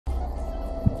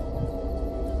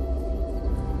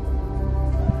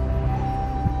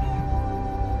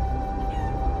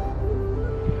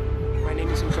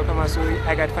Masoi.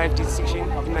 I got 5 distinction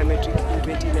in my metric in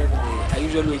 2011. I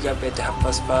usually wake up at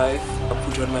 5:30. I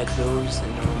put on my clothes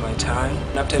and my tie.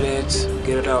 And after that,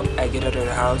 I get out of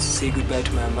the house, say goodbye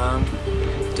to my mom.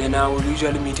 Then I will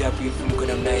usually meet up with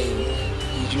Mkodamnai.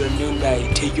 Usually known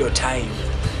by Take Your Time.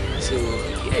 So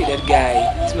yeah, that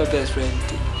guy is my best friend.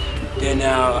 Then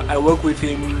I work with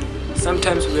him.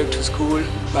 Sometimes we work to school,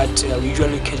 but we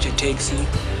usually catch a taxi.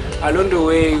 Along the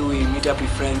way, we meet up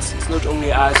with friends. It's not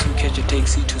only us who catch a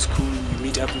taxi to school. We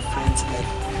meet up with friends like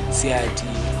CIT.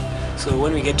 So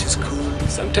when we get to school,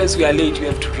 sometimes we are late. We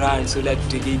have to run so that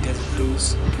the gate doesn't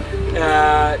close.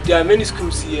 There are many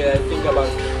schools here. I think about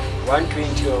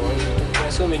 120 or 120. There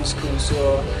are so many schools.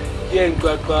 So here in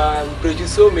Kwakwa, we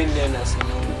produce so many learners.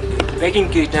 Back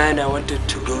in grade 9, I wanted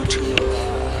to go to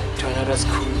another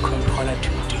school called Hola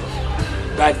Tudo.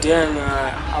 But then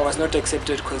I was not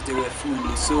accepted because they were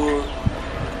full. So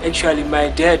actually my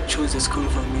dad chose a school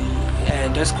for me,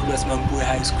 and that school was Masoi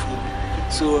High School.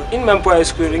 So in Masoi High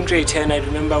School in grade 10, I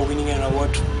remember winning an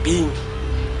award being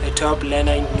a top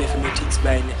learner in mathematics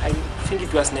by, I think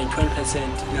it was 91%.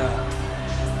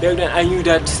 Back then I knew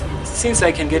that since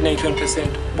I can get 91%,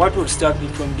 what would stop me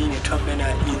from being a top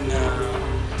learner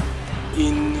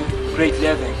in grade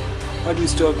 11? What would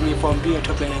stop me from being a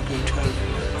top learner in grade 12?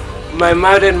 My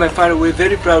mother and my father were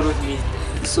very proud of me.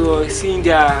 So seeing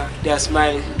their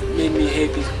smile made me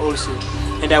happy also.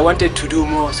 And I wanted to do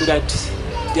more so that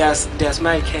their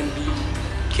smile can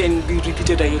be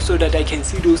repeated again, so that I can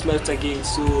see those smiles again.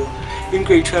 So in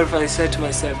grade 12 I said to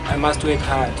myself, I must work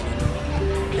hard,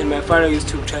 And my father used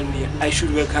to tell me I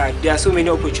should work hard. There are so many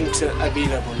opportunities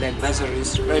available, like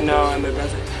bursaries. Right now I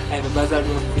have a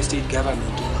bursary of the state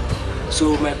government.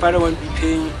 So my father won't be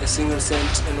paying a single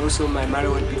cent, and also my mother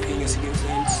won't be paying a single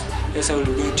cent. Yes, I will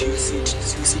go to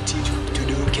UCT to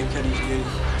do chemical engineering.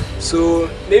 So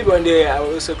maybe one day I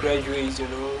will also graduate,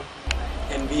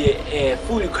 and be a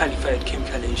fully qualified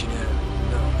chemical engineer.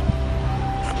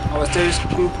 Our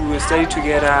study group, we will study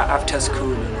together after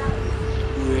school.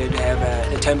 We will have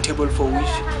a timetable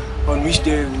on which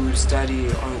day we will study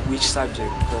on which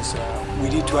subject, because we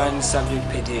did one subject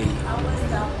per day.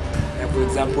 For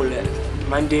example,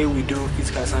 Monday we do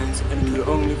physical science, and we will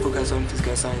only focus on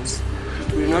physical science.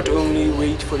 We will not only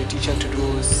wait for the teacher to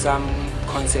do some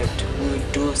concept, we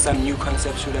will do some new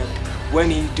concepts so that when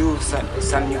he does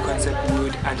some new concept, we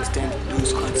would understand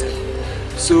those concepts.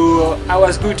 So I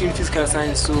was good in physical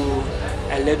science, so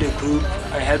I led a group.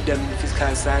 I helped them in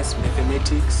physical science,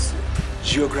 mathematics,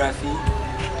 geography,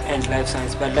 and life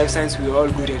science. But life science, we were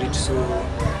all good at it, so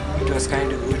it was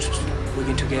kind of good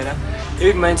working together.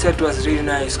 Every mindset was really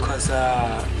nice, because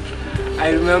I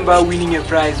remember winning a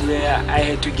prize where I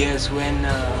had to guess when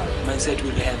mindset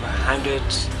will have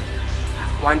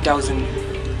 1,000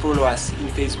 followers in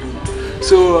Facebook.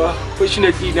 So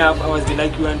fortunately enough, I was the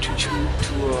lucky one to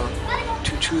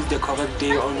choose the correct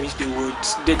day on which they would,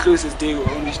 the closest day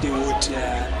on which they would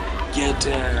get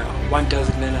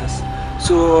 1,000 learners.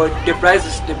 So the prize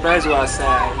was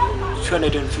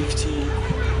 250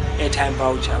 airtime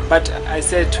voucher. But I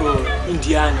said to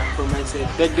Indiana from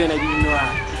myself, back then I didn't know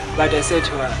her, but I said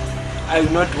to her, I do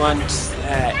not want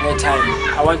airtime.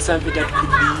 I want something that could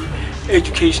be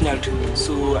educational to me.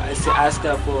 So I asked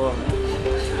her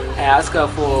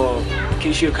for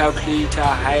cashier calculator,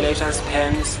 highlighters,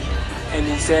 pens, and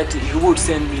he said he would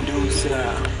send me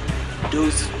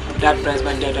that prize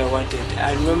band that I wanted.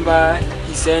 I remember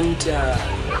he sent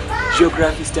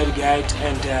geography study guide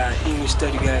and English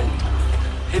study guide.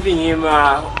 Having him,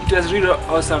 it was really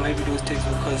awesome having those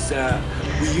textbooks, because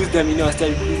we used them in our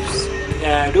study groups.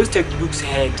 Those textbooks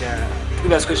had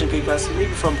previous question papers,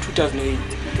 maybe from 2008,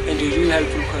 and they really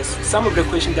helpful because some of the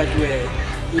questions that were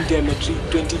in the metric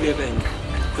 2011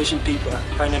 question paper,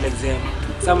 final exam,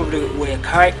 some of them were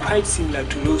quite similar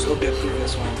to those of the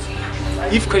previous ones.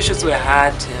 If questions were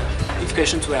hard,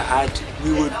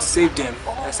 we would save them,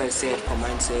 as I said, for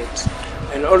mindset.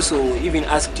 And also even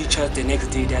ask teachers the next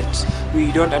day that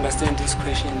we don't understand this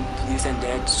question, this and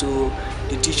that. So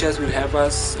the teachers will help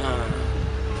us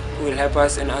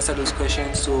and answer those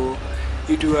questions. So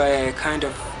it was a kind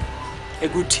of a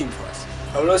good team for us.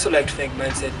 I would also like to thank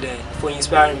Mindset for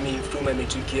inspiring me through my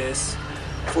matric years,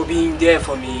 for being there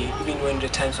for me even when the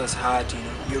times was hard.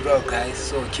 You rock, guys,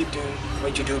 so keep doing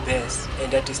what you do best,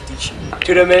 and that is teaching.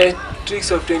 To the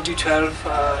matrix of 2012,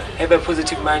 have a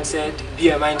positive mindset, be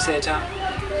a mindsetter,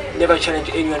 never challenge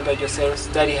anyone but yourself,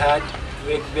 study hard,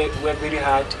 work very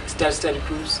hard, start study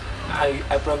groups.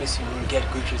 I promise you will get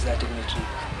good results in matric.